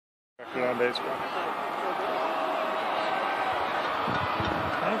On baseball.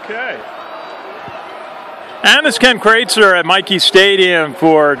 Okay. And this is Ken Kreitzer at Michie Stadium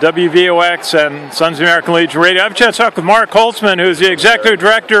for WVOX and Sons of American Legion Radio. I have a chance to talk with Mark Holtzman, who's the Executive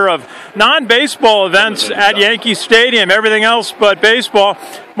Director of non-baseball events at Yankee Stadium, everything else but baseball.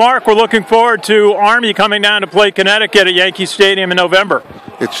 Mark, we're looking forward to Army coming down to play Connecticut at Yankee Stadium in November.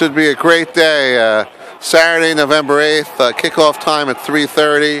 It should be a great day. Saturday, November 8th, kickoff time at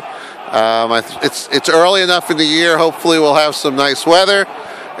 3:30. It's early enough in the year. Hopefully we'll have some nice weather.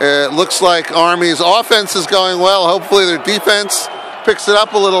 It looks like Army's offense is going well. Hopefully their defense picks it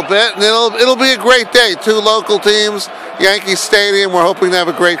up a little bit, and it'll be a great day. Two local teams, Yankee Stadium. We're hoping to have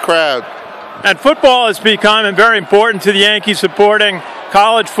a great crowd. And football has become very important to the Yankees, supporting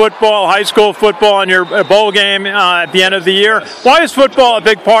college football, high school football, and your bowl game at the end of the year. Why is football a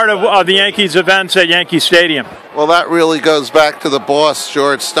big part of the Yankees events at Yankee Stadium? Well, that really goes back to the boss,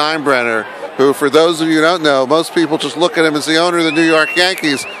 George Steinbrenner, who, for those of you who don't know, most people just look at him as the owner of the New York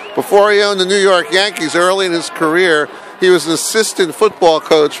Yankees. Before he owned the New York Yankees, early in his career, he was an assistant football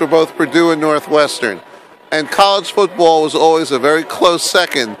coach for both Purdue and Northwestern. And college football was always a very close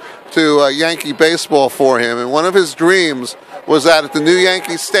second to Yankee baseball for him. And one of his dreams was that at the new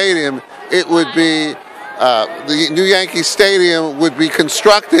Yankee Stadium, it would be the new Yankee Stadium would be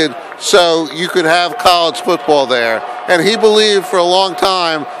constructed so you could have college football there. And he believed for a long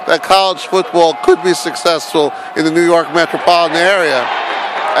time that college football could be successful in the New York metropolitan area.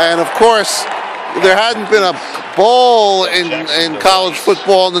 And of course, there hadn't been a bowl in college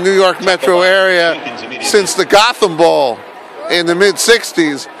football in the New York metro area since the Gotham Bowl in the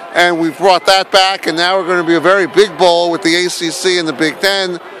mid-'60s. And we've brought that back, and now we're going to be a very big bowl with the ACC and the Big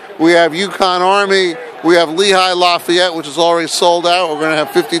Ten. We have UConn Army. We have Lehigh Lafayette, which is already sold out. We're going to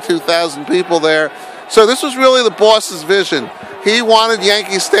have 52,000 people there. So this was really the boss's vision. He wanted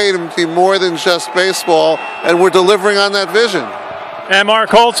Yankee Stadium to be more than just baseball, and we're delivering on that vision. And Mark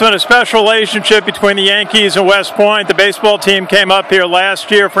Holtzman, a special relationship between the Yankees and West Point. The baseball team came up here last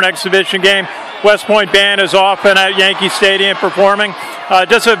year for an exhibition game. West Point band is often at Yankee Stadium performing.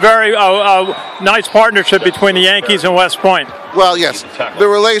 Just a very nice partnership between the Yankees and West Point. Well, yes. The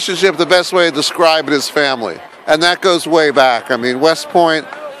relationship, the best way to describe it is family. And that goes way back. I mean, West Point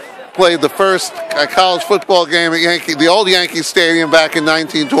played the first college football game at the old Yankee Stadium back in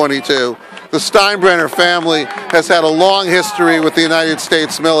 1922. The Steinbrenner family has had a long history with the United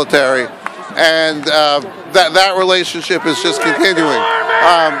States military, and that relationship is just continuing.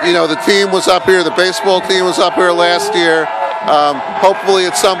 You know, the team was up here, the baseball team was up here last year. Hopefully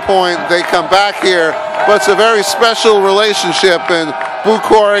at some point they come back here, but it's a very special relationship, and Boo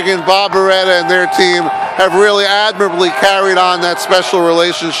Corrigan, Bob Beretta, and their team have really admirably carried on that special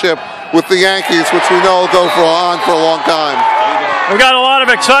relationship with the Yankees, which we know will go on for a long time. We've got a lot of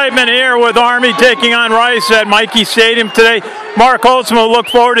excitement here with Army taking on Rice at Michie Stadium today. Mark Holtzman, we'll look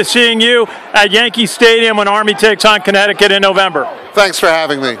forward to seeing you at Yankee Stadium when Army takes on Connecticut in November. Thanks for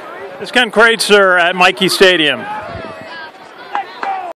having me. This is Ken Kreitzer at Michie Stadium.